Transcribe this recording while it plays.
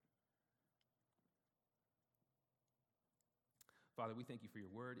Father, we thank you for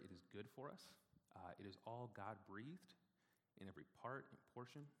your word. It is good for us. It is all God-breathed in every part and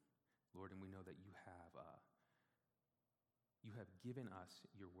portion, Lord, and we know that you have given us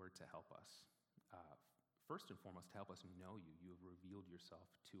your word to help us. First and foremost, to help us know you. You have revealed yourself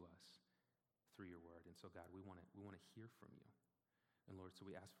to us through your word. And so, God, we want to hear from you. And Lord, so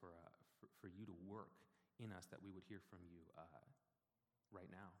we ask for you to work in us, that we would hear from you right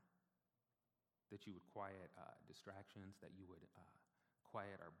now. That you would quiet distractions, that you would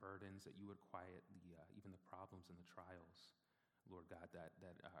quiet our burdens, that you would quiet even the problems and the trials, Lord God, that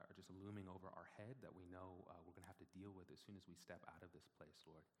are just looming over our head, that we know we're going to have to deal with as soon as we step out of this place,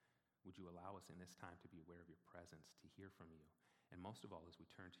 Lord. Would you allow us in this time to be aware of your presence, to hear from you, and most of all, as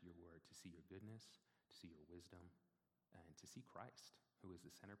we turn to your word, to see your goodness, to see your wisdom, and to see Christ, who is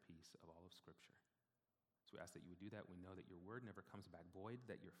the centerpiece of all of Scripture. So we ask that you would do that. We know that your word never comes back void,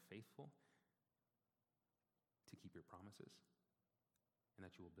 that you're faithful to keep your promises, and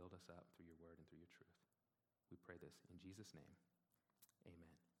that you will build us up through your word and through your truth. We pray this in Jesus' name.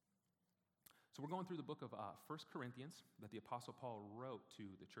 Amen. So we're going through the book of 1 Corinthians that the Apostle Paul wrote to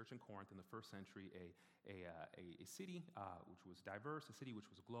the church in Corinth in the first century, a city which was diverse, a city which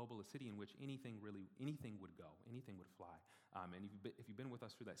was global, a city in which anything would go, anything would fly. And if you've been with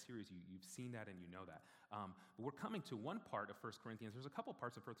us through that series, you've seen that and you know that. But we're coming to one part of 1 Corinthians. There's a couple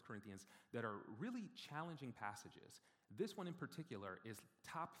parts of 1 Corinthians that are really challenging passages. This one in particular is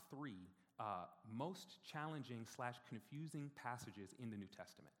top 3 most challenging / confusing passages in the New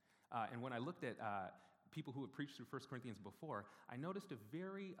Testament. And when I looked at people who had preached through 1 Corinthians before, I noticed a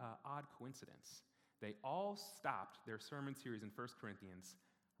very odd coincidence. They all stopped their sermon series in 1 Corinthians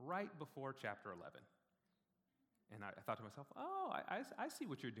right before chapter 11. And I thought to myself, I see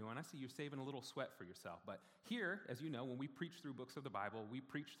what you're doing. I see you're saving a little sweat for yourself. But here, as you know, when we preach through books of the Bible, we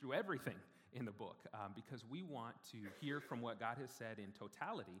preach through everything in the book because we want to hear from what God has said in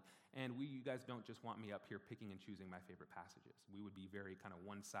totality. And you guys don't just want me up here picking and choosing my favorite passages. We would be very kind of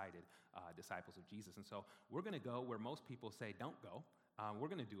one-sided disciples of Jesus. And so we're going to go where most people say don't go. We're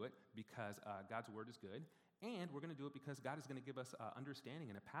going to do it because God's word is good. And we're going to do it because God is going to give us understanding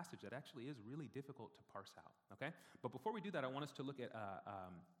in a passage that actually is really difficult to parse out, okay? But before we do that, I want us to look at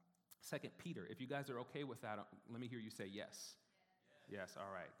 2 Peter. If you guys are okay with that, let me hear you say yes. Yes,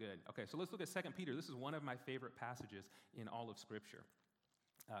 all right, good. Okay, so let's look at 2 Peter. This is one of my favorite passages in all of Scripture.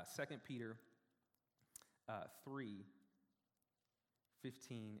 2 Peter 3,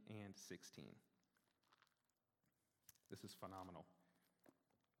 15 and 16. This is phenomenal.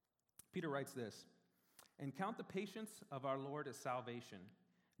 Peter writes this, "And count the patience of our Lord as salvation,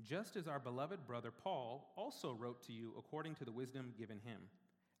 just as our beloved brother Paul also wrote to you according to the wisdom given him,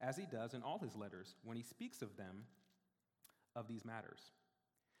 as he does in all his letters when he speaks of these matters.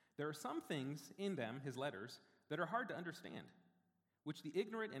 There are some things in them, his letters, that are hard to understand, which the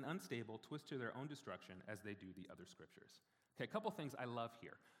ignorant and unstable twist to their own destruction as they do the other scriptures." Okay, a couple things I love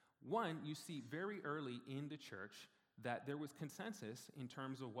here. One, you see very early in the church that there was consensus in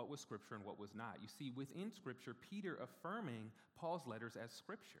terms of what was Scripture and what was not. You see within Scripture, Peter affirming Paul's letters as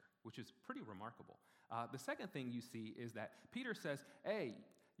Scripture, which is pretty remarkable. The second thing you see is that Peter says, hey,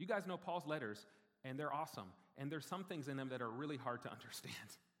 you guys know Paul's letters, and they're awesome, and there's some things in them that are really hard to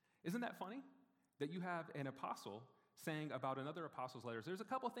understand. Isn't that funny? That you have an apostle saying about another apostle's letters, there's a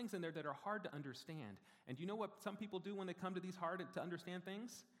couple things in there that are hard to understand. And you know what some people do when they come to these hard to understand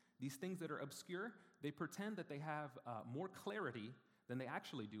things? These things that are obscure, they pretend that they have more clarity than they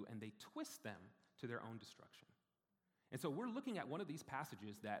actually do, and they twist them to their own destruction. And so we're looking at one of these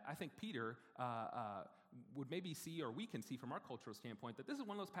passages that I think Peter would maybe see, or we can see from our cultural standpoint, that this is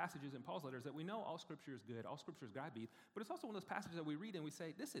one of those passages in Paul's letters that we know all Scripture is good, all Scripture is God-breathed, but it's also one of those passages that we read and we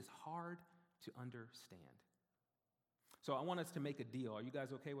say, this is hard to understand. So I want us to make a deal. Are you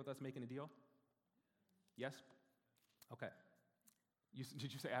guys okay with us making a deal? Yes? Okay.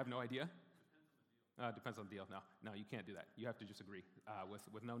 Did you say I have no idea? Depends on the deal. No, you can't do that. You have to just agree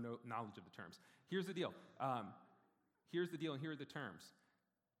with no knowledge of the terms. Here's the deal. Here's the deal, and here are the terms.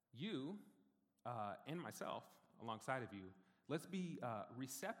 You and myself, alongside of you, let's be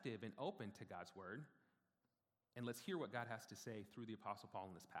receptive and open to God's word, and let's hear what God has to say through the Apostle Paul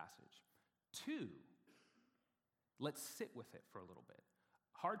in this passage. 2, let's sit with it for a little bit.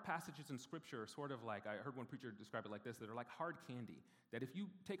 Hard passages in Scripture are sort of like, I heard one preacher describe it like this, that are like hard candy. That if you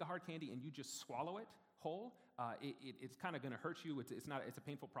take a hard candy and you just swallow it whole, it's kind of going to hurt you. It's a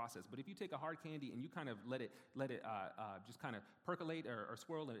painful process. But if you take a hard candy and you kind of let it just kind of percolate or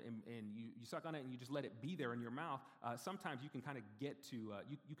swirl and you suck on it and you just let it be there in your mouth, sometimes you can kind of get to,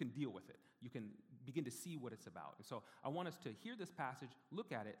 you can deal with it. You can begin to see what it's about. And so I want us to hear this passage,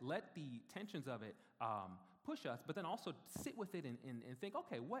 look at it, let the tensions of it push us, but then also sit with it and think,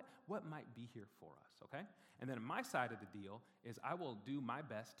 okay, what might be here for us, okay? And then my side of the deal is I will do my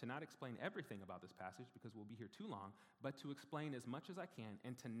best to not explain everything about this passage because we'll be here too long, but to explain as much as I can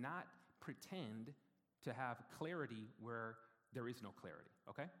and to not pretend to have clarity where there is no clarity,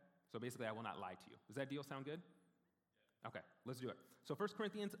 okay? So basically, I will not lie to you. Does that deal sound good? Okay, let's do it. So 1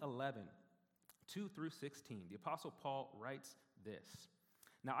 Corinthians 11, 2 through 16, the Apostle Paul writes this.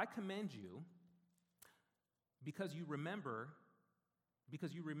 Now I commend you because you remember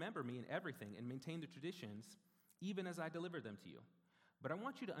me in everything and maintain the traditions even as I delivered them to you. But I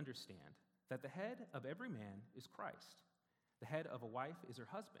want you to understand that the head of every man is Christ. The head of a wife is her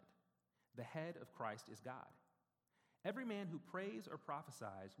husband. The head of Christ is God. Every man who prays or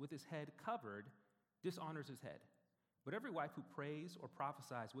prophesies with his head covered dishonors his head. But every wife who prays or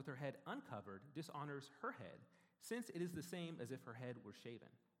prophesies with her head uncovered dishonors her head, since it is the same as if her head were shaven.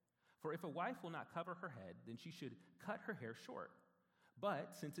 For if a wife will not cover her head, then she should cut her hair short. But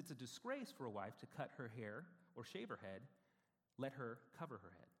since it's a disgrace for a wife to cut her hair or shave her head, let her cover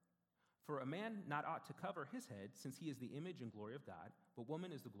her head. For a man not ought to cover his head, since he is the image and glory of God, but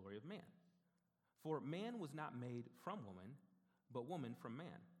woman is the glory of man. For man was not made from woman, but woman from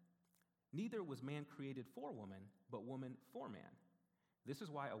man. Neither was man created for woman, but woman for man. This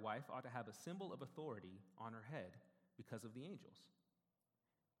is why a wife ought to have a symbol of authority on her head because of the angels.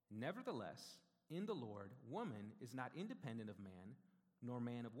 Nevertheless, in the Lord, woman is not independent of man, nor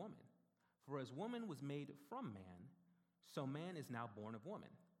man of woman. For as woman was made from man, so man is now born of woman,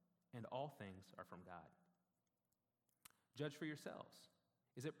 and all things are from God. Judge for yourselves.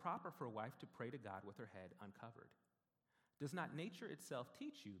 Is it proper for a wife to pray to God with her head uncovered? Does not nature itself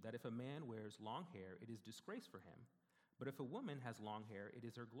teach you that if a man wears long hair, it is disgrace for him? But if a woman has long hair, it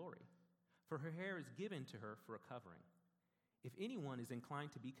is her glory. For her hair is given to her for a covering. If anyone is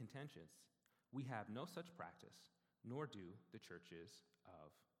inclined to be contentious, we have no such practice, nor do the churches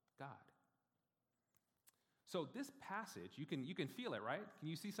of God. So this passage, you can feel it, right? Can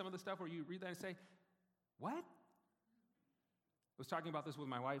you see some of the stuff where you read that and say, what? I was talking about this with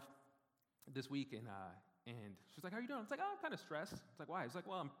my wife this week, and she's like, how are you doing? I was like, oh, I'm kind of stressed. It's like, why? It's like,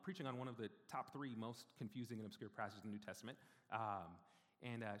 well, I'm preaching on one of the top 3 most confusing and obscure passages in the New Testament.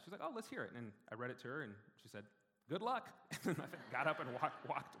 She's like, oh, let's hear it. And I read it to her, and she said, good luck. And I got up and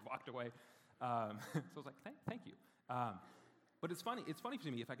walked away. So I was like, thank you. But it's funny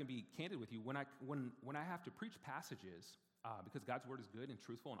to me, if I can be candid with you, when I have to preach passages, because God's word is good and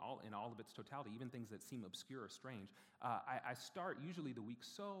truthful in all of its totality, even things that seem obscure or strange, I start usually the week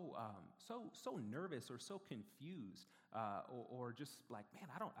so nervous or so confused, or just like, man,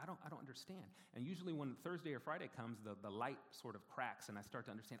 I don't understand. And usually when Thursday or Friday comes, the light sort of cracks, and I start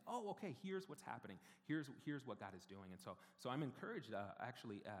to understand. Oh, okay, here's what's happening. Here's what God is doing. And so I'm encouraged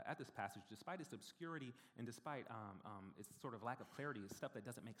at this passage, despite its obscurity and despite its sort of lack of clarity, it's stuff that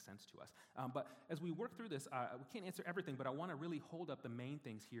doesn't make sense to us. But as we work through this, we can't answer everything, but I want to really hold up the main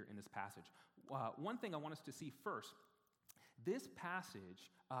things here in this passage. One thing I want us to see first, this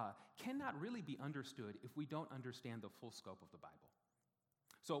passage cannot really be understood if we don't understand the full scope of the Bible.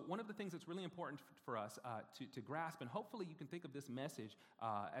 So one of the things that's really important for us to grasp, and hopefully you can think of this message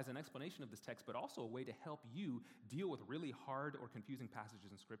as an explanation of this text, but also a way to help you deal with really hard or confusing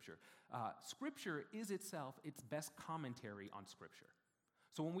passages in Scripture. Scripture is itself its best commentary on Scripture.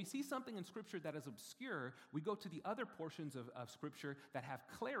 So when we see something in Scripture that is obscure, we go to the other portions of Scripture that have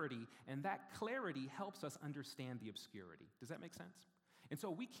clarity, and that clarity helps us understand the obscurity. Does that make sense? And so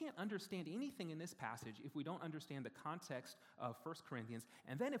we can't understand anything in this passage if we don't understand the context of 1 Corinthians,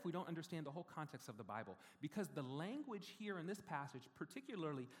 and then if we don't understand the whole context of the Bible. Because the language here in this passage,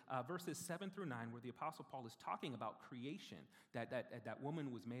 particularly verses 7 through 9, where the Apostle Paul is talking about creation, that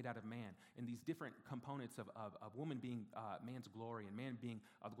woman was made out of man, and these different components of woman being man's glory and man being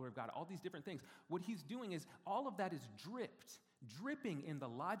the glory of God, all these different things. What he's doing is all of that is dripping in the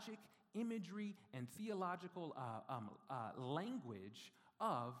logic, imagery, and theological language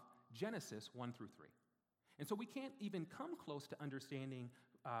of Genesis 1 through 3. And so we can't even come close to understanding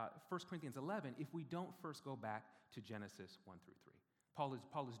 1 Corinthians 11 if we don't first go back to Genesis 1 through 3.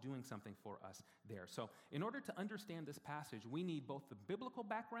 Paul is doing something for us there. So in order to understand this passage, we need both the biblical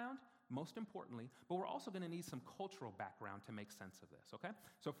background, most importantly, but we're also going to need some cultural background to make sense of this, okay?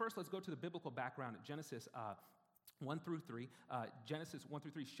 So first, let's go to the biblical background at Genesis 1 through 3, Genesis 1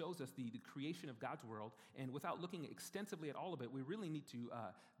 through 3 shows us the creation of God's world. And without looking extensively at all of it, we really need to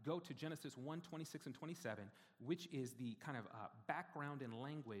go to Genesis 1, 26 and 27, which is the kind of background and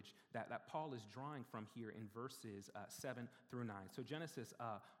language that Paul is drawing from here in verses 7 through 9. So Genesis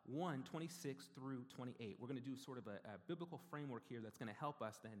 1, 26 through 28. We're going to do sort of a biblical framework here that's going to help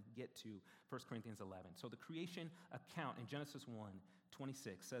us then get to 1 Corinthians 11. So the creation account in Genesis 1,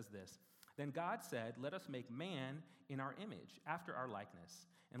 26 says this. Then God said, let us make man in our image, after our likeness,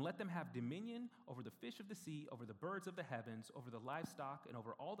 and let them have dominion over the fish of the sea, over the birds of the heavens, over the livestock, and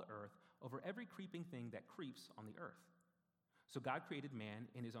over all the earth, over every creeping thing that creeps on the earth. So God created man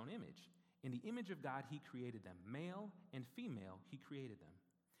in his own image. In the image of God, he created them. Male and female, he created them.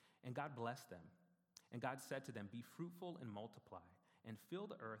 And God blessed them. And God said to them, be fruitful and multiply, and fill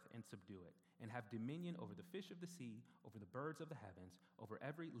the earth and subdue it, and have dominion over the fish of the sea, over the birds of the heavens, over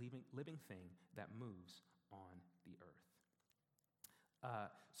every living thing that moves on the earth.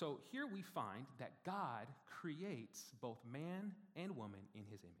 So here we find that God creates both man and woman in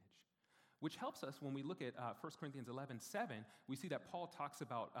his image, which helps us when we look at 1 Corinthians 11:7. We see that Paul talks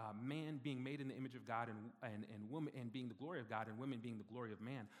about man being made in the image of God and woman and being the glory of God and women being the glory of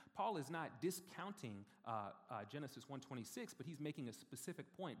man. Paul is not discounting Genesis 1:26, but he's making a specific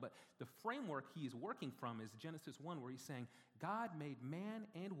point. But the framework he is working from is Genesis 1, where he's saying God made man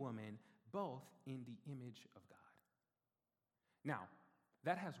and woman both in the image of God. Now,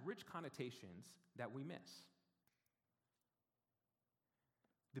 that has rich connotations that we miss.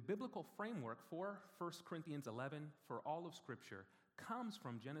 The biblical framework for 1 Corinthians 11, for all of Scripture, comes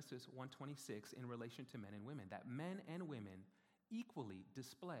from Genesis 1:26 in relation to men and women, that men and women equally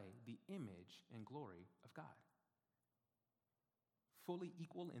display the image and glory of God. Fully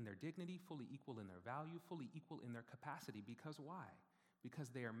equal in their dignity, fully equal in their value, fully equal in their capacity. Because why? Because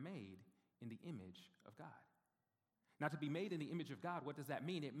they are made in the image of God. Now, to be made in the image of God, what does that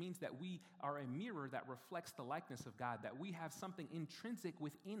mean? It means that we are a mirror that reflects the likeness of God, that we have something intrinsic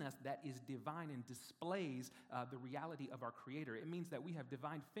within us that is divine and displays the reality of our Creator. It means that we have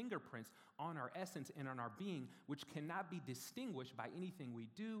divine fingerprints on our essence and on our being, which cannot be distinguished by anything we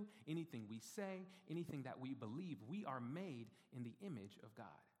do, anything we say, anything that we believe. We are made in the image of God.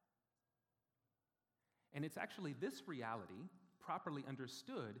 And it's actually this reality, properly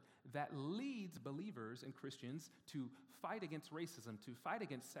understood, that leads believers and Christians to fight against racism, to fight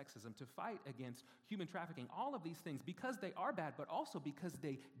against sexism, to fight against human trafficking, all of these things, because they are bad, but also because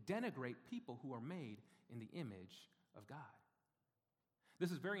they denigrate people who are made in the image of God.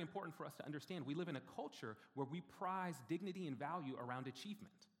 This is very important for us to understand. We live in a culture where we prize dignity and value around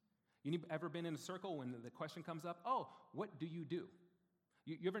achievement. You ever been in a circle when the question comes up, oh, what do you do?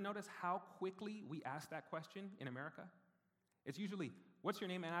 You ever notice how quickly we ask that question in America? It's usually, what's your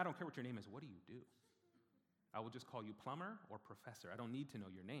name? And I don't care what your name is. What do you do? I will just call you plumber or professor. I don't need to know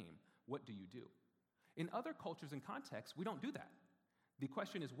your name. What do you do? In other cultures and contexts, we don't do that. The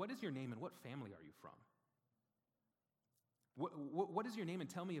question is, what is your name and what family are you from? What is your name and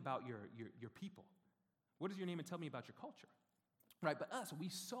tell me about your people? What is your name and tell me about your culture? Right, but us, we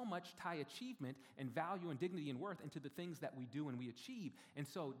so much tie achievement and value and dignity and worth into the things that we do and we achieve. And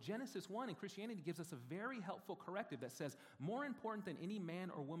so Genesis 1 in Christianity gives us a very helpful corrective that says, more important than any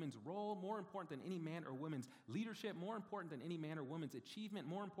man or woman's role, more important than any man or woman's leadership, more important than any man or woman's achievement,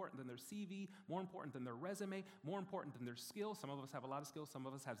 more important than their CV, more important than their resume, more important than their skills. Some of us have a lot of skills, some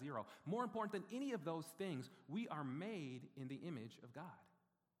of us have zero. More important than any of those things, we are made in the image of God.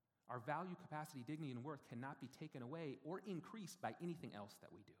 Our value, capacity, dignity, and worth cannot be taken away or increased by anything else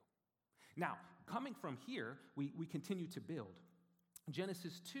that we do. Now, coming from here, we continue to build.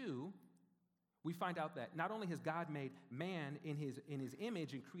 Genesis 2, we find out that not only has God made man in his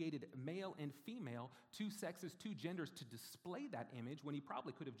image and created male and female, two sexes, two genders, to display that image when he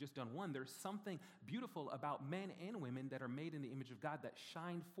probably could have just done one. There's something beautiful about men and women that are made in the image of God that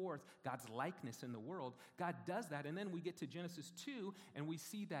shine forth God's likeness in the world. God does that, and then we get to Genesis 2, and we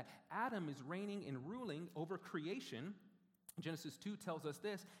see that Adam is reigning and ruling over creation. Genesis 2 tells us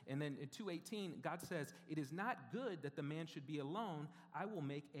this, and then in 2:18, God says, it is not good that the man should be alone. I will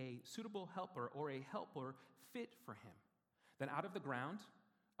make a suitable helper or a helper fit for him. Then out of the ground,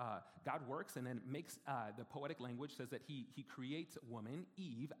 God works and then makes, the poetic language says that he creates woman,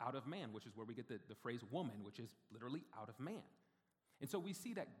 Eve, out of man, which is where we get the phrase woman, which is literally out of man. And so we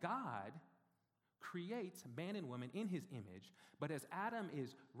see that God creates man and woman in his image, but as Adam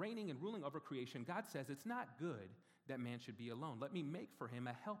is reigning and ruling over creation, God says it's not good that man should be alone. Let me make for him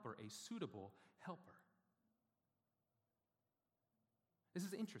a helper, a suitable helper. This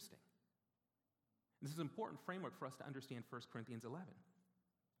is interesting. This is an important framework for us to understand 1 Corinthians 11.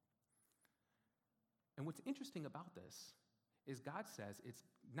 And what's interesting about this is God says it's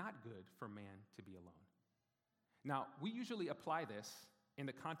not good for man to be alone. Now, we usually apply this in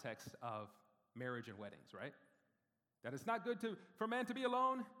the context of marriage and weddings, right? That it's not good for man to be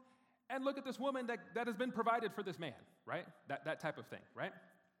alone, and look at this woman that has been provided for this man, right? That type of thing, right?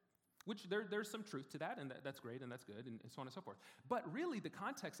 Which there's some truth to that, and that's great, and that's good, and so on and so forth. But really, the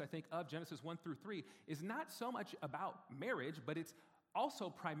context, I think, of Genesis 1 through 3 is not so much about marriage, but it's also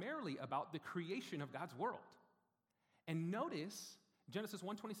primarily about the creation of God's world. And notice Genesis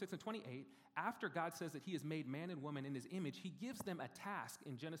 1:26 and 28, after God says that he has made man and woman in his image, he gives them a task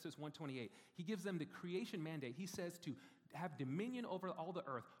in Genesis 1:28. He gives them the creation mandate. He says to have dominion over all the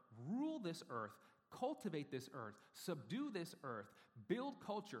earth, rule this earth, cultivate this earth, subdue this earth, build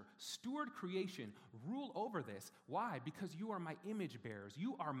culture, steward creation, rule over this. Why? Because you are my image bearers.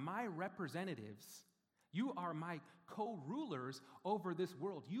 You are my representatives. You are my co-rulers over this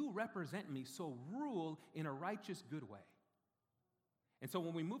world. You represent me, so rule in a righteous, good way. And so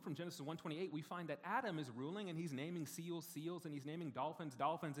when we move from Genesis 1:28, we find that Adam is ruling, and he's naming seals, seals, and he's naming dolphins,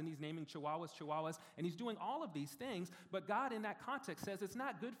 dolphins, and he's naming chihuahuas, chihuahuas, and he's doing all of these things. But God, in that context, says, it's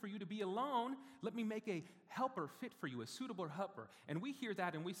not good for you to be alone. Let me make a helper fit for you, a suitable helper. And we hear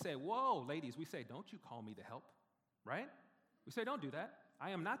that, and we say, whoa, ladies, we say, don't you call me the help, right? We say, don't do that.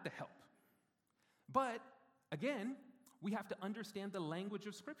 I am not the help. But, again, we have to understand the language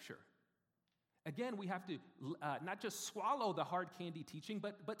of Scripture. Again, we have to not just swallow the hard candy teaching,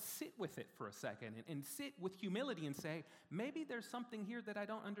 but sit with it for a second and sit with humility and say, maybe there's something here that I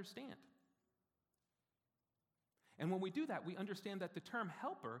don't understand. And when we do that, we understand that the term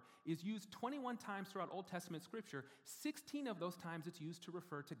helper is used 21 times throughout Old Testament Scripture. 16 of those times it's used to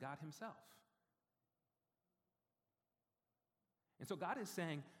refer to God himself. And so God is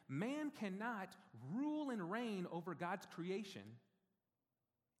saying, man cannot rule and reign over God's creation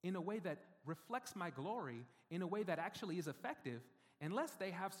in a way that reflects my glory, in a way that actually is effective, unless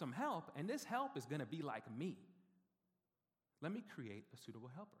they have some help, and this help is going to be like me. Let me create a suitable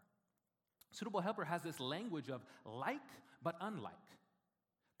helper. Suitable helper has this language of like but unlike,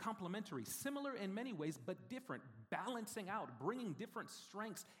 complementary, similar in many ways but different, balancing out, bringing different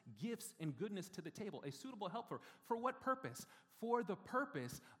strengths, gifts, and goodness to the table. A suitable helper. For what purpose? For the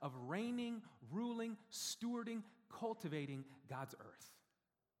purpose of reigning, ruling, stewarding, cultivating God's earth.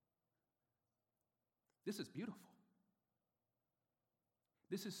 This is beautiful.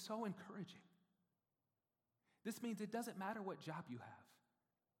 This is so encouraging. This means it doesn't matter what job you have.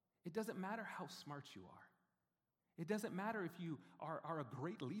 It doesn't matter how smart you are. It doesn't matter if you are a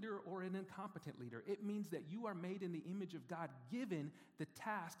great leader or an incompetent leader. It means that you are made in the image of God, given the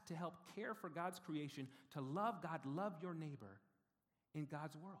task to help care for God's creation, to love God, love your neighbor in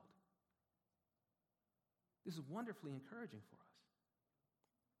God's world. This is wonderfully encouraging for us.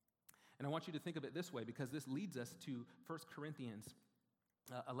 And I want you to think of it this way, because this leads us to 1 Corinthians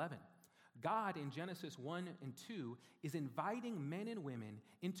 11. God in Genesis 1 and 2 is inviting men and women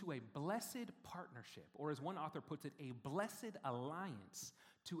into a blessed partnership, or as one author puts it, a blessed alliance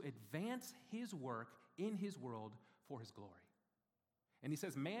to advance his work in his world for his glory. And he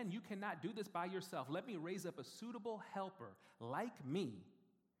says, man, you cannot do this by yourself. Let me raise up a suitable helper like me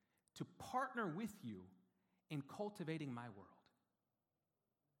to partner with you in cultivating my world.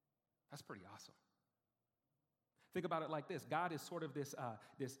 That's pretty awesome. Think about it like this. God is sort of this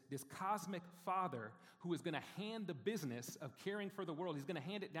cosmic father who is going to hand the business of caring for the world. He's going to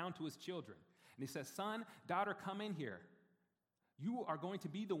hand it down to his children. And he says, son, daughter, come in here. You are going to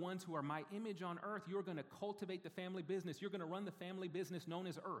be the ones who are my image on earth. You're going to cultivate the family business. You're going to run the family business known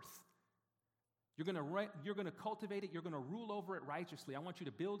as earth. You're going to cultivate it. You're going to rule over it righteously. I want you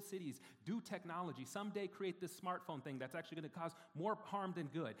to build cities, do technology, someday create this smartphone thing that's actually going to cause more harm than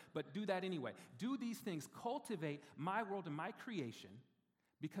good. But do that anyway. Do these things. Cultivate my world and my creation,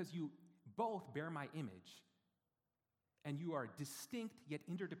 because you both bear my image. And you are distinct yet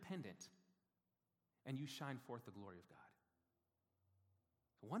interdependent. And you shine forth the glory of God.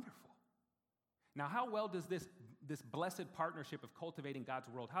 Wonderful. Now, how well does this blessed partnership of cultivating God's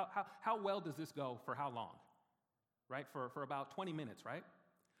world, how well does this go for how long? Right? For about 20 minutes, right?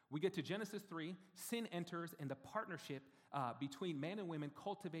 We get to Genesis 3, sin enters, and the partnership between man and women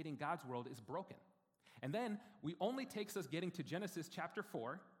cultivating God's world is broken. And then we only takes us getting to Genesis chapter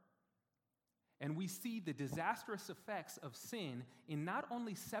 4, and we see the disastrous effects of sin in not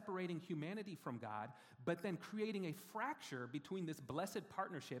only separating humanity from God, but then creating a fracture between this blessed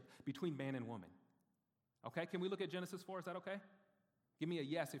partnership between man and woman. Okay, can we look at Genesis 4? Is that okay? Give me a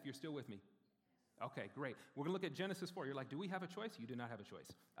yes if you're still with me. Okay, great. We're going to look at Genesis 4. You're like, do we have a choice? You do not have a choice.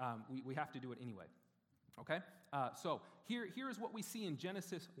 We have to do it anyway. Okay? So here is what we see in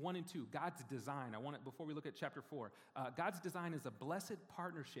Genesis 1 and 2, God's design. Before we look at chapter 4, God's design is a blessed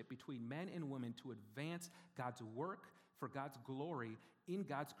partnership between men and women to advance God's work for God's glory in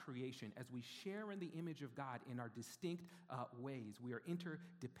God's creation as we share in the image of God in our distinct ways. We are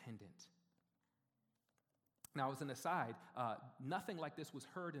interdependent. Now, as an aside, nothing like this was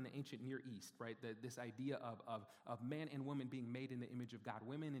heard in the ancient Near East, right? This idea of man and woman being made in the image of God.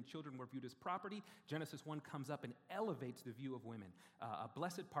 Women and children were viewed as property. Genesis 1 comes up and elevates the view of women, a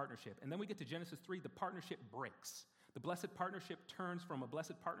blessed partnership. And then we get to Genesis 3, the partnership breaks. The blessed partnership turns from a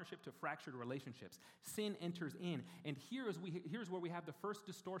blessed partnership to fractured relationships. Sin enters in, and here's where we have the first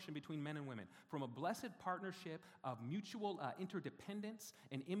distortion between men and women. From a blessed partnership of mutual interdependence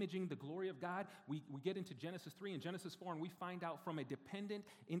and imaging the glory of God, we get into Genesis 3 and Genesis 4, and we find out from a dependent,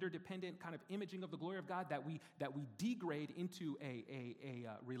 interdependent kind of imaging of the glory of God that we degrade into a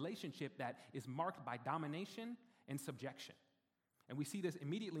relationship that is marked by domination and subjection. And we see this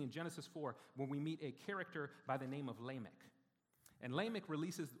immediately in Genesis 4 when we meet a character by the name of Lamech. And Lamech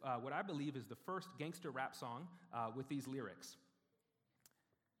releases what I believe is the first gangster rap song with these lyrics.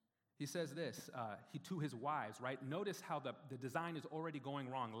 He says this to his wives, right? Notice how the design is already going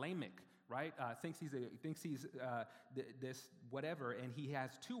wrong. Lamech, right, thinks he's this whatever, and he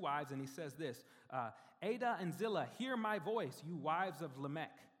has two wives, and he says this, Ada and Zillah, hear my voice, you wives of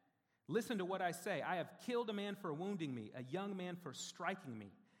Lamech. Listen to what I say. I have killed a man for wounding me, a young man for striking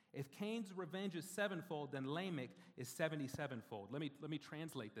me. If Cain's revenge is sevenfold, then Lamech is 77-fold. Let me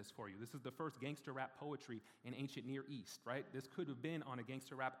translate this for you. This is the first gangster rap poetry in ancient Near East, right? This could have been on a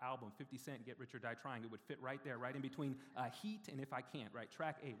gangster rap album, 50 Cent, Get Rich or Die Trying. It would fit right there, right in between Heat and If I Can't, right?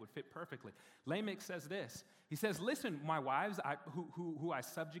 Track 8 would fit perfectly. Lamech says this. He says, listen, my wives, who I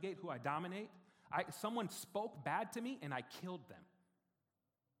subjugate, who I dominate, someone spoke bad to me and I killed them.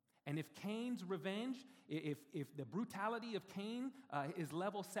 And if Cain's revenge, if the brutality of Cain is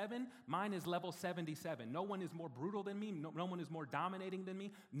level 7, mine is level 77. No one is more brutal than me. No one is more dominating than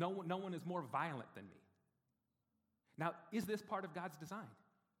me. No one is more violent than me. Now, is this part of God's design?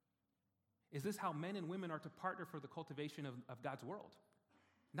 Is this how men and women are to partner for the cultivation of God's world?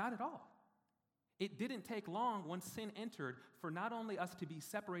 Not at all. It didn't take long once sin entered for not only us to be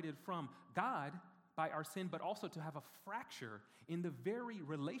separated from God by our sin, but also to have a fracture in the very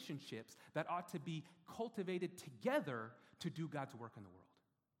relationships that ought to be cultivated together to do God's work in the world.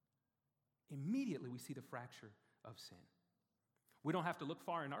 Immediately we see the fracture of sin. We don't have to look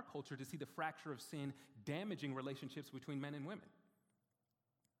far in our culture to see the fracture of sin damaging relationships between men and women.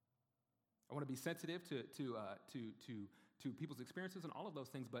 I want to be sensitive to people's experiences and all of those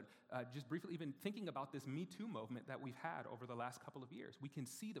things, but just briefly, even thinking about this Me Too movement that we've had over the last couple of years, we can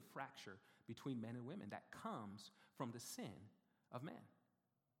see the fracture between men and women that comes from the sin of man.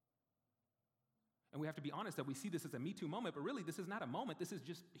 And we have to be honest that we see this as a Me Too moment, but really this is not a moment, this is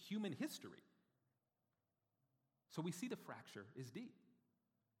just human history. So we see the fracture is deep.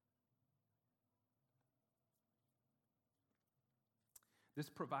 This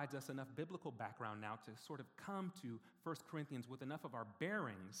provides us enough biblical background now to sort of come to 1 Corinthians with enough of our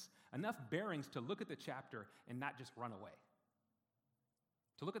bearings, to look at the chapter and not just run away.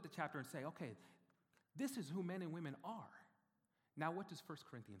 To look at the chapter and say, okay, this is who men and women are. Now, what does 1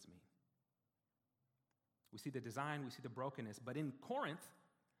 Corinthians mean? We see the design, we see the brokenness, but in Corinth,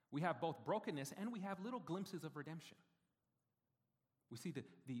 we have both brokenness and we have little glimpses of redemption. We see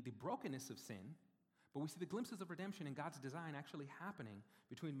the brokenness of sin, but we see the glimpses of redemption in God's design actually happening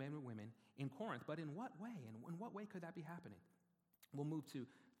between men and women in Corinth. But in what way? And in what way could that be happening? We'll move to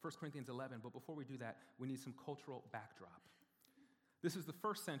 1 Corinthians 11, but before we do that, we need some cultural backdrop. This is the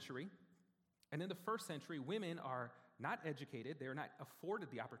first century, and in the first century, women are not educated. They are not afforded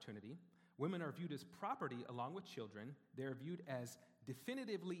the opportunity. Women are viewed as property along with children. They're viewed as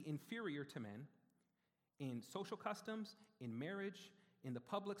definitively inferior to men in social customs, in marriage, in the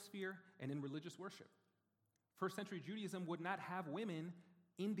public sphere, and in religious worship. First century Judaism would not have women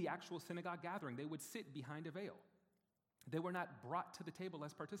in the actual synagogue gathering. They would sit behind a veil. They were not brought to the table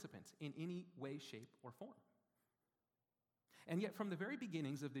as participants in any way, shape, or form. And yet, from the very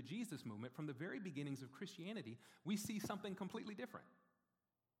beginnings of the Jesus movement, from the very beginnings of Christianity, we see something completely different.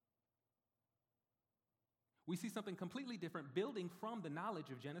 We see something completely different building from the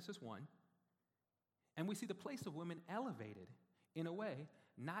knowledge of Genesis 1, and we see the place of women elevated in a way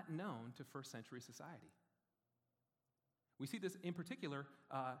not known to first century society. We see this in particular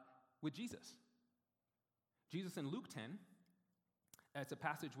with Jesus. Jesus in Luke 10, it's a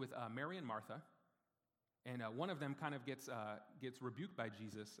passage with Mary and Martha, and one of them kind of gets rebuked by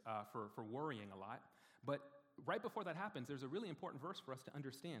Jesus for worrying a lot. But right before that happens, there's a really important verse for us to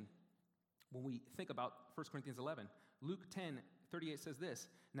understand. when we think about 1 Corinthians 11, Luke 10:38 says this,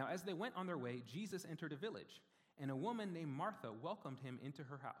 "Now as they went on their way, Jesus entered a village, and a woman named Martha welcomed him into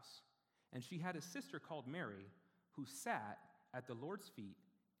her house. And she had a sister called Mary who sat at the Lord's feet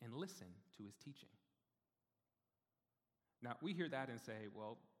and listened to his teaching." Now, we hear that and say,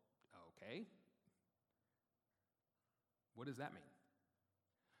 well, okay, what does that mean?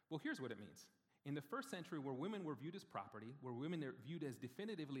 Well, here's what it means. In the first century, where women were viewed as property, where women are viewed as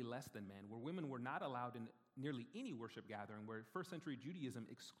definitively less than men, where women were not allowed in nearly any worship gathering, where first century Judaism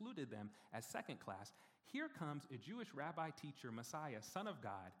excluded them as second class, here comes a Jewish rabbi teacher, Messiah, Son of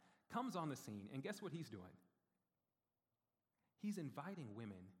God, comes on the scene, and guess what he's doing? He's inviting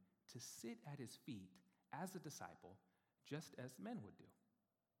women to sit at his feet as a disciple, just as men would do.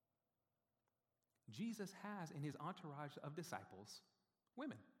 Jesus has in his entourage of disciples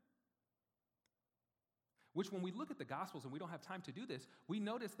women. Which, when we look at the Gospels, and we don't have time to do this, we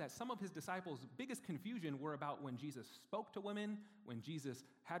notice that some of his disciples' biggest confusion were about when Jesus spoke to women, when Jesus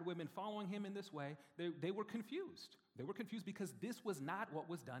had women following him in this way. They were confused. They were confused because this was not what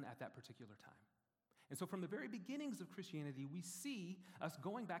was done at that particular time. And so from the very beginnings of Christianity, we see us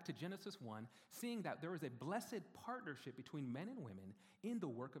going back to Genesis 1, seeing that there is a blessed partnership between men and women in the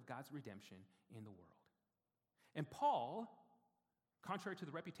work of God's redemption in the world. And Paul, contrary to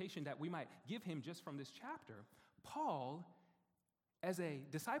the reputation that we might give him just from this chapter, Paul, as a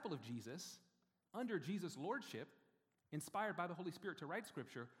disciple of Jesus, under Jesus' lordship, inspired by the Holy Spirit to write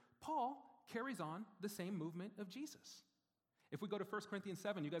Scripture, Paul carries on the same movement of Jesus. If we go to 1 Corinthians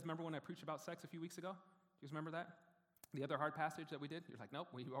 7, you guys remember when I preached about sex a few weeks ago? You guys remember that? The other hard passage that we did? You're like, nope,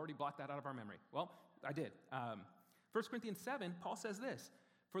 we already blocked that out of our memory. Well, I did. 1 Corinthians 7, Paul says this,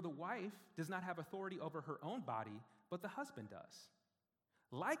 "For the wife does not have authority over her own body, but the husband does.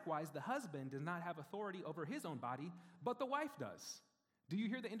 Likewise, the husband does not have authority over his own body, but the wife does." Do you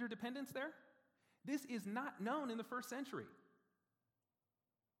hear the interdependence there? This is not known in the first century.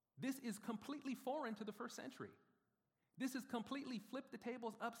 This is completely foreign to the first century. This is completely flipped the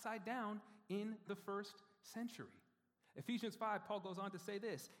tables upside down in the first century. Ephesians 5, Paul goes on to say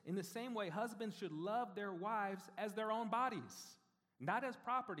this, "In the same way, husbands should love their wives as their own bodies, not as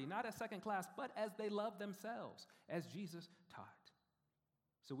property, not as second class, but as they love themselves, as Jesus taught."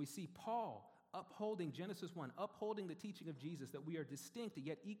 So we see Paul upholding Genesis 1, upholding the teaching of Jesus that we are distinct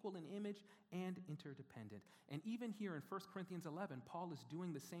yet equal in image and interdependent. And even here in 1 Corinthians 11, Paul is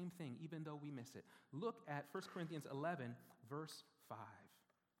doing the same thing, even though we miss it. Look at 1 Corinthians 11, verse 5.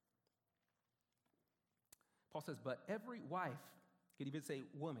 Paul says, "But every wife," could even say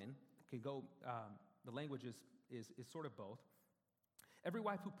woman, could go, the language is sort of both. "Every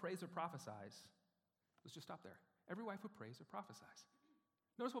wife who prays or prophesies," let's just stop there. Every wife who prays or prophesies.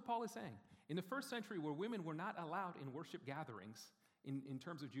 Notice what Paul is saying. In the first century, where women were not allowed in worship gatherings, in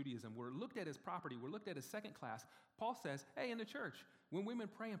terms of Judaism, were looked at as property, were looked at as second class, Paul says, hey, in the church, when women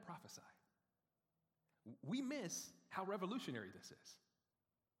pray and prophesy, we miss how revolutionary this is.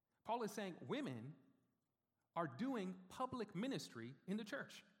 Paul is saying women are doing public ministry in the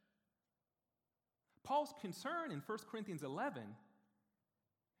church. Paul's concern in 1 Corinthians 11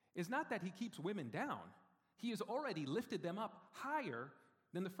 is not that he keeps women down. He has already lifted them up higher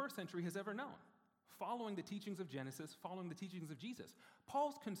than the first century has ever known, following the teachings of Genesis, following the teachings of Jesus.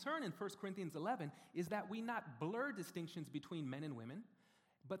 Paul's concern in 1 Corinthians 11 is that we not blur distinctions between men and women,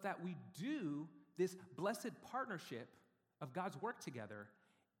 but that we do this blessed partnership of God's work together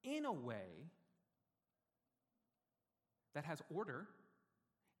in a way that has order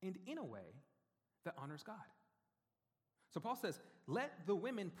and in a way that honors God. So Paul says, let the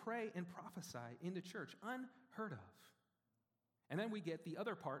women pray and prophesy in the church, unheard of. And then we get the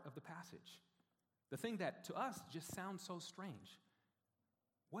other part of the passage, the thing that to us just sounds so strange.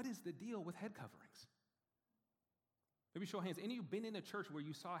 What is the deal with head coverings? Maybe show of hands. Any of you been in a church where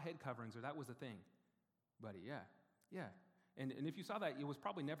you saw head coverings or that was a thing? Buddy, yeah. And if you saw that, it was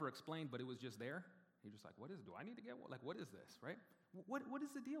probably never explained, but it was just there. You're just like, what is it? Do I need to get one? Like, what is this, right? What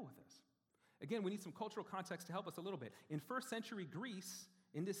is the deal with this? Again, we need some cultural context to help us a little bit. In first century Greece,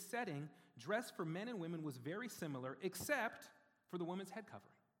 in this setting, dress for men and women was very similar, except for the woman's head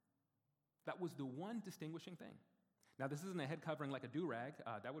covering. That was the one distinguishing thing. Now, this isn't a head covering like a do-rag.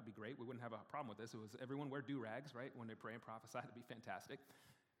 That would be great. We wouldn't have a problem with this. It was everyone wear do-rags, right, when they pray and prophesy. It'd be fantastic.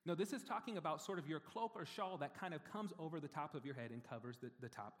 No, this is talking about sort of your cloak or shawl that kind of comes over the top of your head and covers the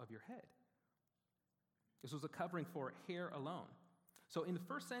top of your head. This was a covering for hair alone. So in the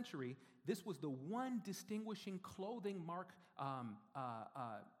first century, this was the one distinguishing clothing mark,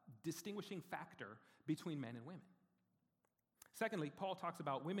 distinguishing factor between men and women. Secondly, Paul talks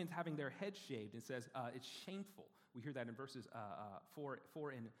about women having their heads shaved and says it's shameful We hear that in verses 4,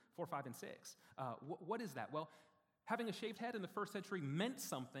 5, and 6. What is that? Well, having a shaved head in the first century meant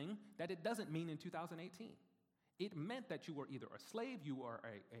something that it doesn't mean in 2018. It meant that you were either a slave, you were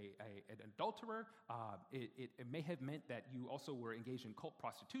an adulterer. It may have meant that you also were engaged in cult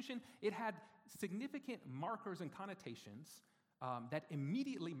prostitution. It had significant markers and connotations that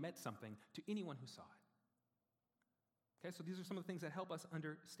immediately meant something to anyone who saw it. Okay, so these are some of the things that help us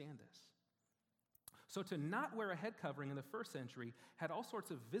understand this. So to not wear a head covering in the first century had all sorts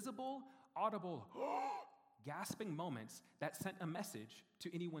of visible, audible, gasping moments that sent a message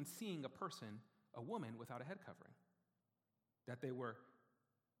to anyone seeing a woman without a head covering. That they were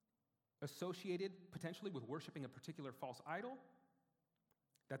associated potentially with worshiping a particular false idol.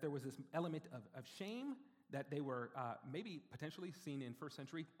 That there was this element of shame. That they were maybe potentially seen in first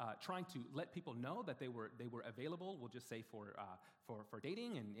century trying to let people know that they were available, we'll just say for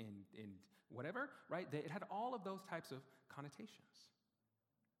dating and whatever, right? It had all of those types of connotations.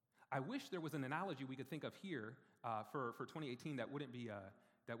 I wish there was an analogy we could think of here for 2018 that wouldn't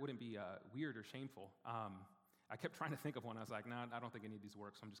be weird or shameful. I kept trying to think of one. I was like, no, I don't think any of these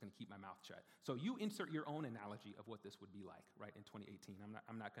work, so I'm just going to keep my mouth shut. So you insert your own analogy of what this would be like, right, in 2018.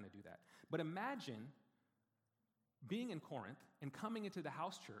 I'm not going to do that. But imagine being in Corinth and coming into the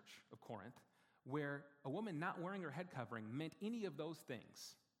house church of Corinth where a woman not wearing her head covering meant any of those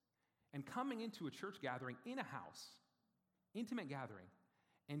things, and coming into a church gathering in a house, intimate gathering,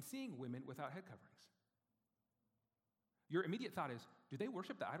 and seeing women without head coverings. Your immediate thought is, do they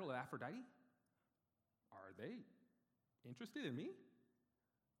worship the idol of Aphrodite? Are they interested in me?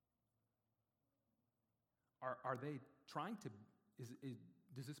 Are they trying to,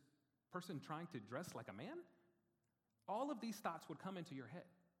 does this person trying to dress like a man? All of these thoughts would come into your head.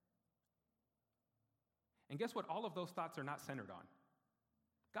 And guess what? All of those thoughts are not centered on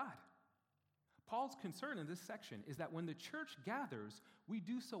God. Paul's concern in this section is that when the church gathers, we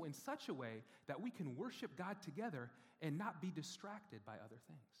do so in such a way that we can worship God together and not be distracted by other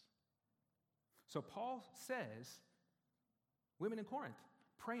things. So Paul says, women in Corinth,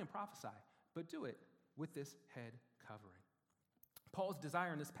 pray and prophesy, but do it with this head covering. Paul's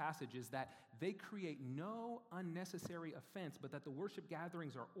desire in this passage is that they create no unnecessary offense, but that the worship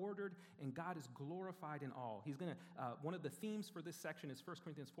gatherings are ordered and God is glorified in all. He's going to, one of the themes for this section is 1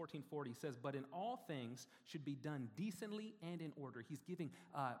 Corinthians 14:40. He says, but in all things should be done decently and in order. He's giving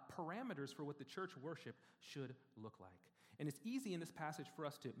parameters for what the church worship should look like. And it's easy in this passage for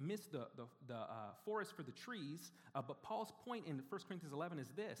us to miss the forest for the trees, but Paul's point in 1 Corinthians 11 is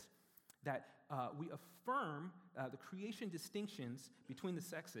this, that we affirm the creation distinctions between the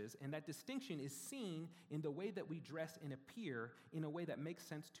sexes, and that distinction is seen in the way that we dress and appear in a way that makes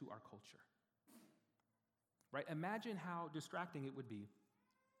sense to our culture. Right? Imagine how distracting it would be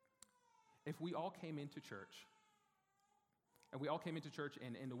if we all came into church,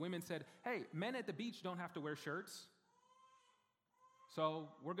 and the women said, hey, men at the beach don't have to wear shirts, so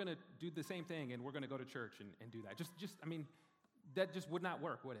we're going to do the same thing, and we're going to go to church and do that. That just would not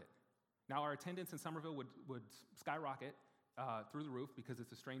work, would it? Now, our attendance in Somerville would skyrocket through the roof because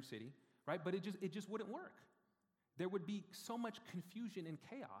it's a strange city, right? But it just wouldn't work. There would be so much confusion and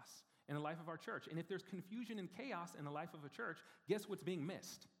chaos in the life of our church. And if there's confusion and chaos in the life of a church, guess what's being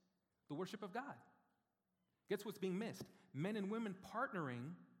missed? The worship of God. Guess what's being missed? Men and women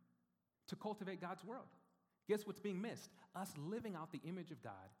partnering to cultivate God's world. Guess what's being missed? Us living out the image of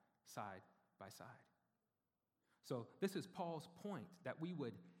God side by side. So this is Paul's point, that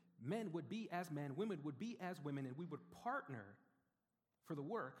men would be as men, women would be as women, and we would partner for the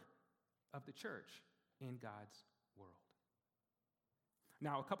work of the church in God's world.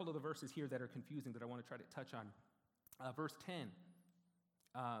 Now, a couple of the verses here that are confusing that I want to try to touch on. Verse 10,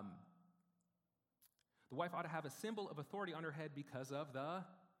 the wife ought to have a symbol of authority on her head because of the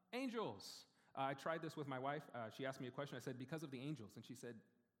angels. I tried this with my wife. She asked me a question. I said, because of the angels. And she said,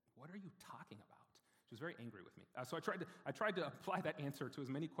 what are you talking about? She was very angry with me. So I tried to apply that answer to as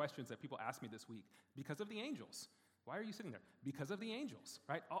many questions that people asked me this week. Because of the angels. Why are you sitting there? Because of the angels,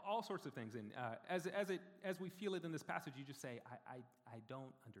 right? All sorts of things. And as we feel it in this passage, you just say, I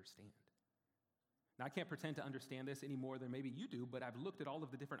don't understand. Now, I can't pretend to understand this any more than maybe you do, but I've looked at all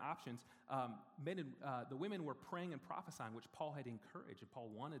of the different options. The women were praying and prophesying, which Paul had encouraged and Paul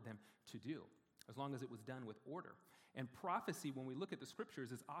wanted them to do, as long as it was done with order. And prophecy, when we look at the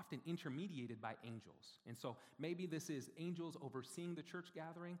scriptures, is often intermediated by angels. And so maybe this is angels overseeing the church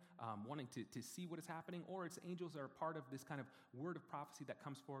gathering, wanting to see what is happening, or it's angels that are part of this kind of word of prophecy that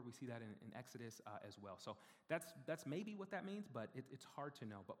comes forward. We see that in Exodus as well. So that's maybe what that means, but it's hard to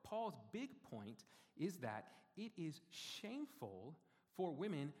know. But Paul's big point is that it is shameful for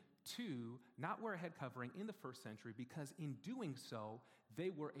women to not wear a head covering in the first century because in doing so, they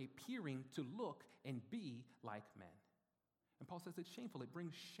were appearing to look and be like men. And Paul says it's shameful. It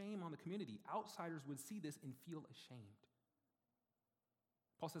brings shame on the community. Outsiders would see this and feel ashamed.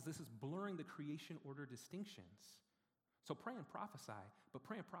 Paul says this is blurring the creation order distinctions. So pray and prophesy, but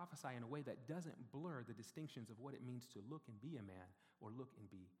pray and prophesy in a way that doesn't blur the distinctions of what it means to look and be a man or look and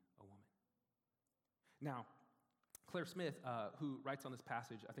be a woman. Now, Claire Smith, who writes on this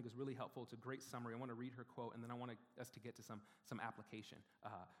passage, I think is really helpful. It's a great summary. I want to read her quote, and then I want us to get to some application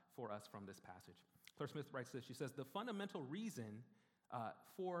for us from this passage. Claire Smith writes this. She says, the fundamental reason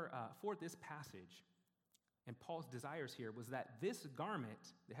for this passage and Paul's desires here was that this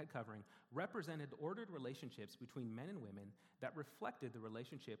garment, the head covering, represented ordered relationships between men and women that reflected the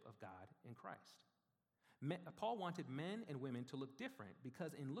relationship of God in Christ. Paul wanted men and women to look different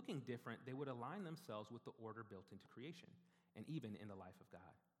because in looking different, they would align themselves with the order built into creation and even in the life of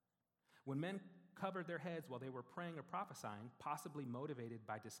God. When men covered their heads while they were praying or prophesying, possibly motivated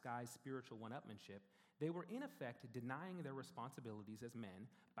by disguised spiritual one-upmanship, they were in effect denying their responsibilities as men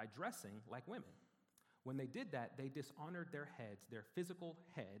by dressing like women. When they did that, they dishonored their heads, their physical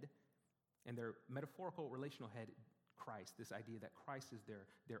head, and their metaphorical relational head, Christ, this idea that Christ is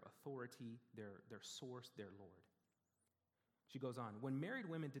their authority, their source, their Lord. She goes on, when married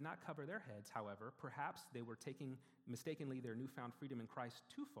women did not cover their heads, however, perhaps they were taking mistakenly their newfound freedom in Christ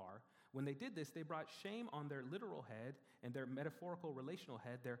too far. When they did this, they brought shame on their literal head and their metaphorical relational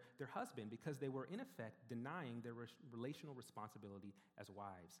head, their husband, because they were in effect denying their relational responsibility as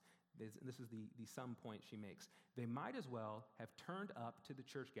wives. This is the sum point she makes. They might as well have turned up to the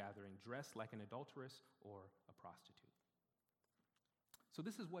church gathering dressed like an adulteress or a prostitute. So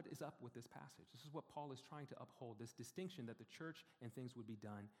this is what is up with this passage. This is what Paul is trying to uphold, this distinction that the church and things would be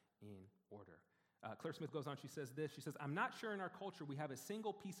done in order. Claire Smith goes on, she says this, she says, I'm not sure in our culture we have a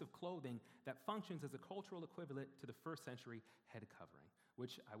single piece of clothing that functions as a cultural equivalent to the first century head covering,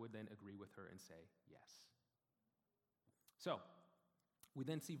 which I would then agree with her and say yes. So, we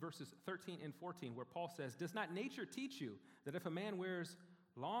then see verses 13 and 14 where Paul says, does not nature teach you that if a man wears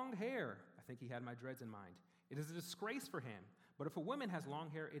long hair, I think he had my dreads in mind, it is a disgrace for him. But if a woman has long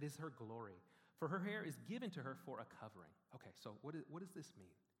hair, it is her glory. For her hair is given to her for a covering. Okay, so what does this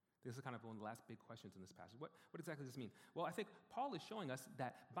mean? This is kind of one of the last big questions in this passage. What exactly does this mean? Well, I think Paul is showing us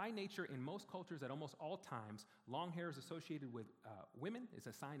that by nature, in most cultures, at almost all times, long hair is associated with women. It's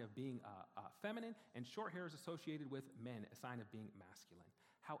a sign of being feminine, and short hair is associated with men, a sign of being masculine.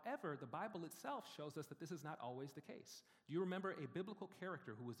 However, the Bible itself shows us that this is not always the case. Do you remember a biblical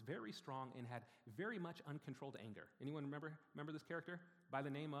character who was very strong and had very much uncontrolled anger? Anyone remember this character? By the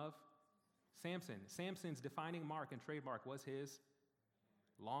name of Samson. Samson's defining mark and trademark was his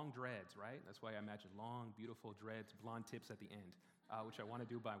long dreads, right? That's why I imagine long, beautiful dreads, blonde tips at the end, which I want to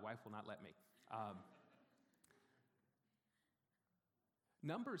do, but my wife will not let me.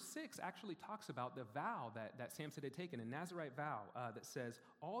 Numbers 6 actually talks about the vow that Samson had taken, a Nazirite vow that says,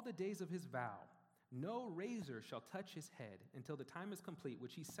 all the days of his vow, no razor shall touch his head until the time is complete,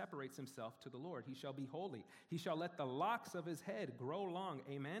 which he separates himself to the Lord. He shall be holy. He shall let the locks of his head grow long.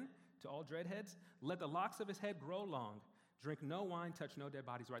 Amen? To all dreadheads, let the locks of his head grow long. Drink no wine, touch no dead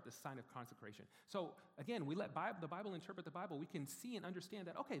bodies, right? The sign of consecration. So again, we let the Bible interpret the Bible. We can see and understand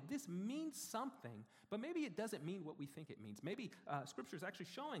that, okay, this means something, but maybe it doesn't mean what we think it means. Maybe Scripture is actually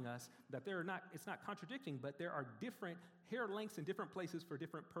showing us that it's not contradicting, but there are different hair lengths in different places for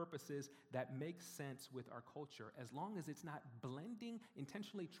different purposes that make sense with our culture, as long as it's not blending,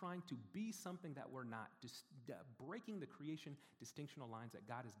 intentionally trying to be something that we're not, just breaking the creation distinctional lines that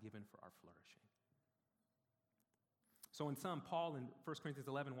God has given for our flourishing. So in sum, Paul in 1 Corinthians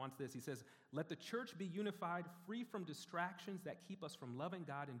 11 wants this. He says, let the church be unified, free from distractions that keep us from loving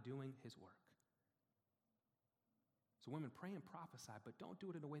God and doing his work. So women, pray and prophesy, but don't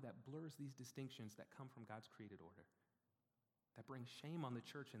do it in a way that blurs these distinctions that come from God's created order, that bring shame on the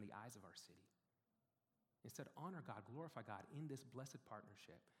church in the eyes of our city. Instead, honor God, glorify God in this blessed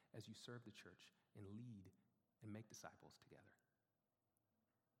partnership as you serve the church and lead and make disciples together.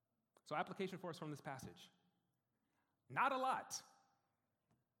 So application for us from this passage. Not a lot.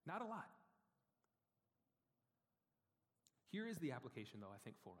 Not a lot. Here is the application, though, I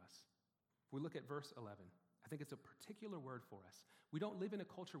think, for us. If we look at verse 11, I think it's a particular word for us. We don't live in a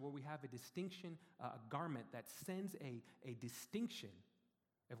culture where we have a distinction, a garment that sends a distinction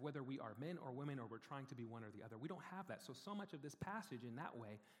of whether we are men or women or we're trying to be one or the other. We don't have that. So much of this passage in that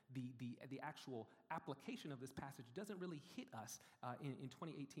way, the actual application of this passage doesn't really hit us in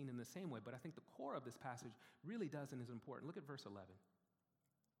 2018 in the same way, but I think the core of this passage really does and is important. Look at verse 11.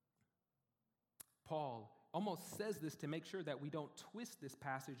 Paul almost says this to make sure that we don't twist this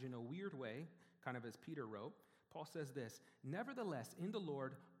passage in a weird way, kind of as Peter wrote. Paul says this, "Nevertheless, in the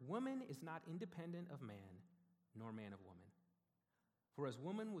Lord, woman is not independent of man, nor man of woman. For as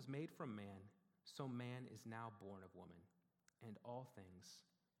woman was made from man, so man is now born of woman, and all things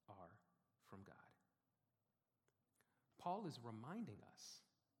are from God." Paul is reminding us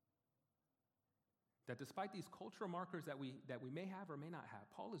that despite these cultural markers that we may have or may not have,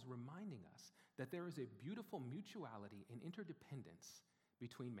 Paul is reminding us that there is a beautiful mutuality and interdependence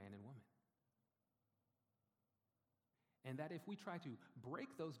between man and woman. And that if we try to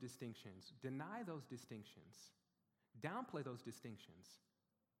break those distinctions, deny those distinctions, downplay those distinctions,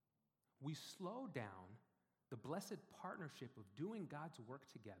 we slow down the blessed partnership of doing God's work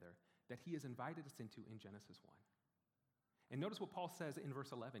together that he has invited us into in Genesis 1. And notice what Paul says in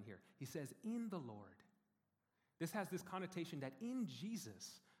verse 11 here. He says, "In the Lord." This has this connotation that in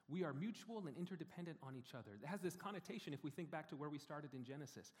Jesus, we are mutual and interdependent on each other. It has this connotation, if we think back to where we started in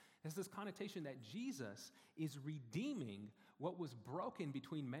Genesis, it has this connotation that Jesus is redeeming what was broken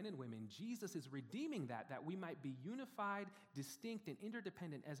between men and women. Jesus is redeeming that we might be unified, distinct, and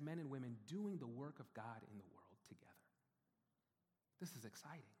interdependent as men and women doing the work of God in the world together. This is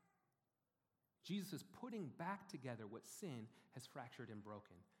exciting. Jesus is putting back together what sin has fractured and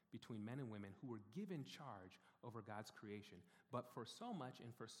broken between men and women who were given charge over God's creation. But for so much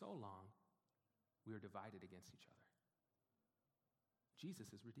and for so long, we are divided against each other.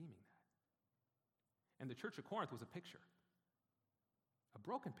 Jesus is redeeming that. And the church of Corinth was a picture. A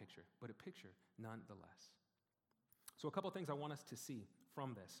broken picture, but a picture nonetheless. So a couple of things I want us to see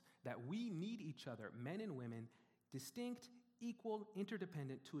from this, that we need each other, men and women, distinct, equal,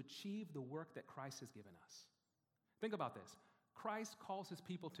 interdependent, to achieve the work that Christ has given us. Think about this. Christ calls his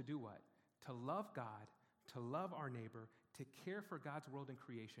people to do what? To love God, to love our neighbor, to care for God's world and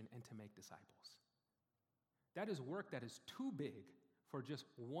creation, and to make disciples. That is work that is too big for just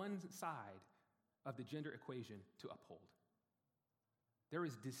one side of the gender equation to uphold. There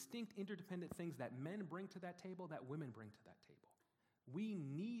is distinct, interdependent things that men bring to that table that women bring to that table. We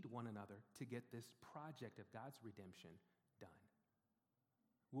need one another to get this project of God's redemption done.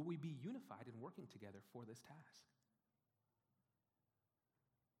 Will we be unified in working together for this task?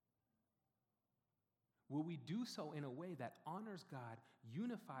 Will we do so in a way that honors God,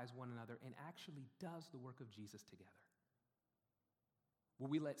 unifies one another, and actually does the work of Jesus together? Will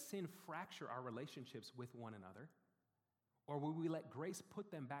we let sin fracture our relationships with one another? Or will we let grace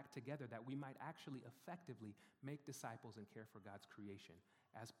put them back together that we might actually effectively make disciples and care for God's creation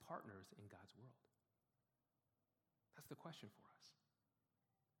as partners in God's world? That's the question for us.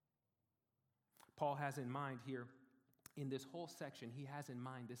 Paul has in mind here, in this whole section, he has in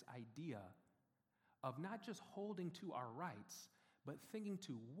mind this idea of not just holding to our rights, but thinking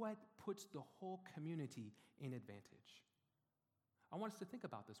to what puts the whole community in advantage. I want us to think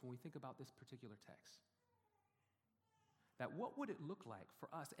about this when we think about this particular text. That what would it look like for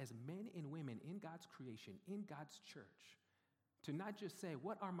us as men and women in God's creation, in God's church, to not just say,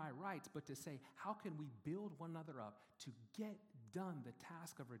 what are my rights, but to say, how can we build one another up to get done the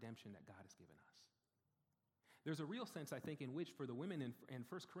task of redemption that God has given us? There's a real sense, I think, in which for the women in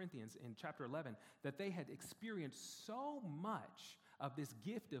 1 Corinthians in chapter 11, that they had experienced so much of this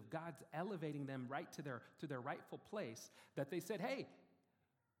gift of God's elevating them right to their rightful place, that they said, hey,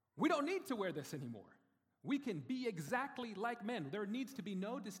 we don't need to wear this anymore. We can be exactly like men. There needs to be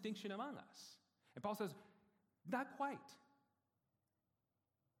no distinction among us. And Paul says, not quite.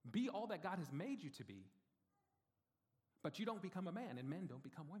 Be all that God has made you to be, but you don't become a man, and men don't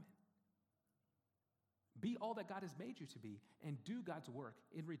become women. Be all that God has made you to be, and do God's work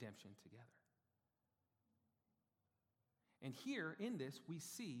in redemption together. And here in this, we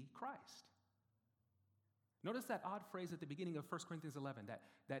see Christ. Notice that odd phrase at the beginning of 1 Corinthians 11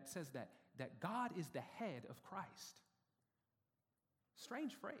 that says that God is the head of Christ.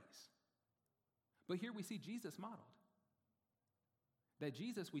 Strange phrase. But here we see Jesus modeled. That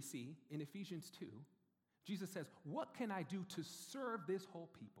Jesus we see in Ephesians 2, Jesus says, what can I do to serve this whole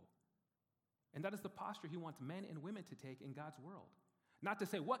people? And that is the posture he wants men and women to take in God's world. Not to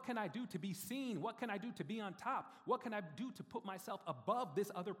say, what can I do to be seen? What can I do to be on top? What can I do to put myself above this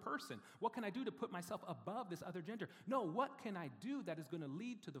other person? What can I do to put myself above this other gender? No, what can I do that is going to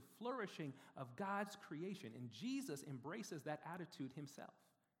lead to the flourishing of God's creation? And Jesus embraces that attitude himself.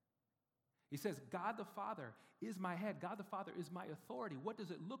 He says, God the Father is my head. God the Father is my authority. What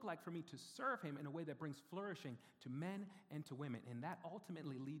does it look like for me to serve him in a way that brings flourishing to men and to women? And that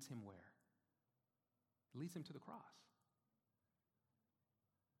ultimately leads him where? It leads him to the cross.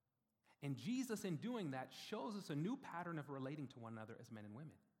 And Jesus, in doing that, shows us a new pattern of relating to one another as men and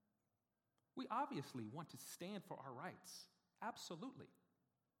women. We obviously want to stand for our rights. Absolutely.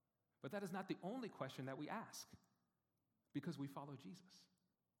 But that is not the only question that we ask, because we follow Jesus.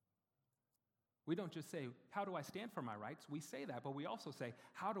 We don't just say, how do I stand for my rights? We say that, but we also say,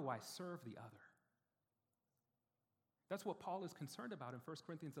 how do I serve the other? That's what Paul is concerned about in 1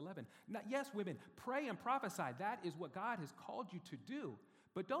 Corinthians 11. Now, yes, women, pray and prophesy. That is what God has called you to do.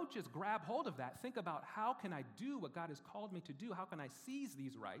 But don't just grab hold of that. Think about, how can I do what God has called me to do? How can I seize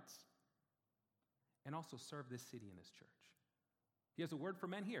these rights and also serve this city and this church? He has a word for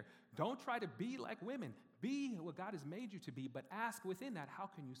men here. Don't try to be like women. Be what God has made you to be, but ask within that, how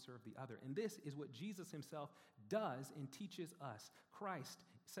can you serve the other? And this is what Jesus himself does and teaches us. Christ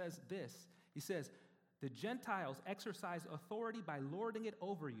says this. He says, the Gentiles exercise authority by lording it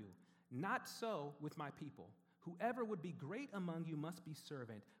over you. Not so with my people. Whoever would be great among you must be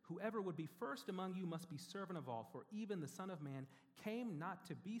servant. Whoever would be first among you must be servant of all. For even the Son of Man came not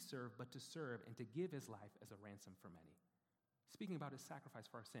to be served, but to serve and to give his life as a ransom for many. Speaking about his sacrifice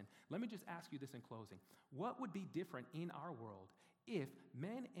for our sin, let me just ask you this in closing. What would be different in our world if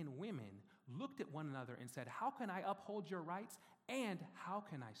men and women looked at one another and said, how can I uphold your rights and how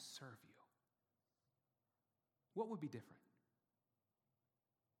can I serve you? What would be different?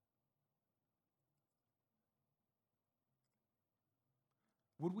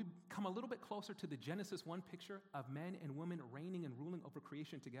 Would we come a little bit closer to the Genesis 1 picture of men and women reigning and ruling over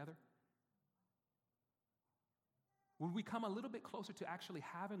creation together? Would we come a little bit closer to actually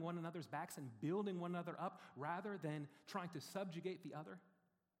having one another's backs and building one another up rather than trying to subjugate the other?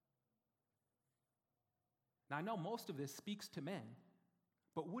 Now, I know most of this speaks to men,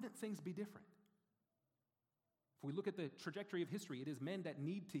 but wouldn't things be different? If we look at the trajectory of history, it is men that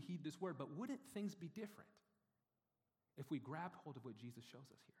need to heed this word, but wouldn't things be different if we grabbed hold of what Jesus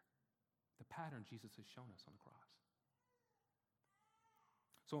shows us here, the pattern Jesus has shown us on the cross?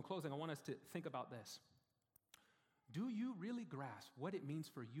 So in closing, I want us to think about this. Do you really grasp what it means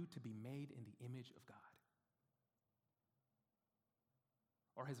for you to be made in the image of God?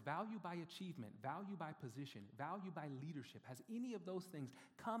 Or has value by achievement, value by position, value by leadership, has any of those things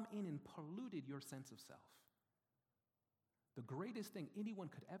come in and polluted your sense of self? The greatest thing anyone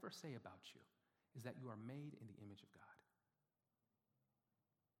could ever say about you is that you are made in the image of God.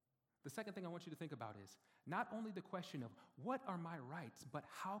 The second thing I want you to think about is not only the question of what are my rights, but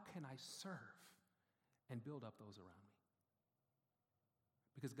how can I serve and build up those around me?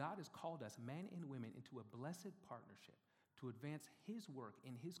 Because God has called us, men and women, into a blessed partnership to advance his work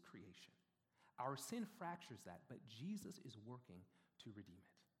in his creation. Our sin fractures that, but Jesus is working to redeem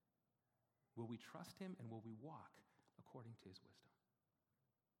it. Will we trust him and will we walk according to his wisdom?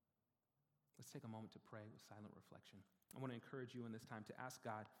 Let's take a moment to pray with silent reflection. I want to encourage you in this time to ask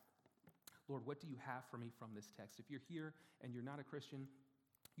God, Lord, what do you have for me from this text? If you're here and you're not a Christian,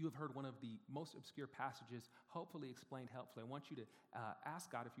 you have heard one of the most obscure passages, hopefully explained helpfully. I want you to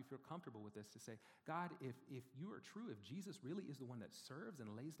ask God, if you feel comfortable with this, to say, God, if you are true, if Jesus really is the one that serves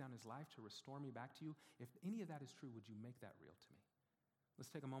and lays down his life to restore me back to you, if any of that is true, would you make that real to me?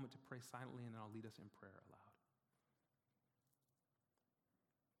 Let's take a moment to pray silently, and then I'll lead us in prayer aloud.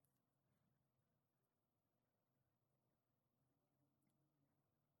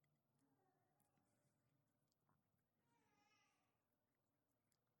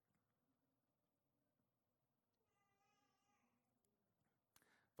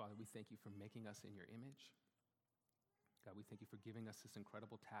 Father, we thank you for making us in your image. God, we thank you for giving us this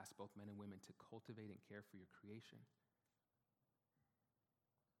incredible task, both men and women, to cultivate and care for your creation.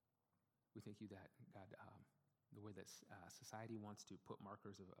 We thank you that, God, the way that society wants to put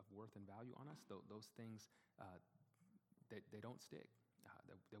markers of worth and value on us, those things, they don't stick,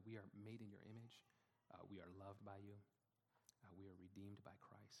 that we are made in your image, we are loved by you, we are redeemed by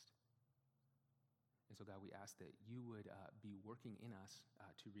Christ. And so, God, we ask that you would be working in us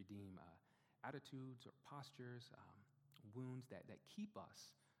to redeem attitudes or postures, wounds that keep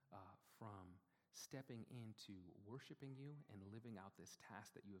us from stepping into worshiping you and living out this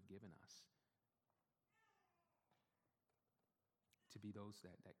task that you have given us. To be those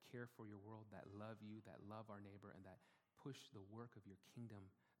that care for your world, that love you, that love our neighbor, and that push the work of your kingdom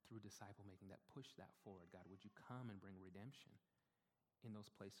through disciple making, that push that forward. God, would you come and bring redemption in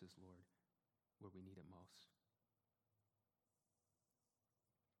those places, Lord, where we need it most.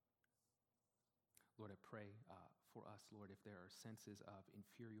 Lord, I pray for us, Lord, if there are senses of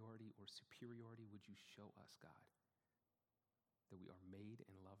inferiority or superiority, would you show us, God, that we are made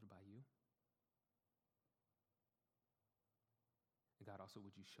and loved by you? And God, also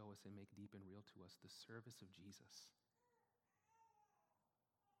would you show us and make deep and real to us the service of Jesus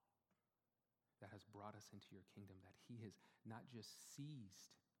that has brought us into your kingdom, that he has not just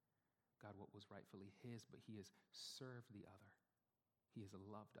seized God, what was rightfully his, but he has served the other. He has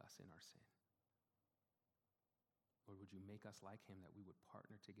loved us in our sin. Lord, would you make us like him, that we would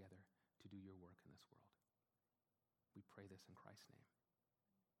partner together to do your work in this world? We pray this in Christ's name.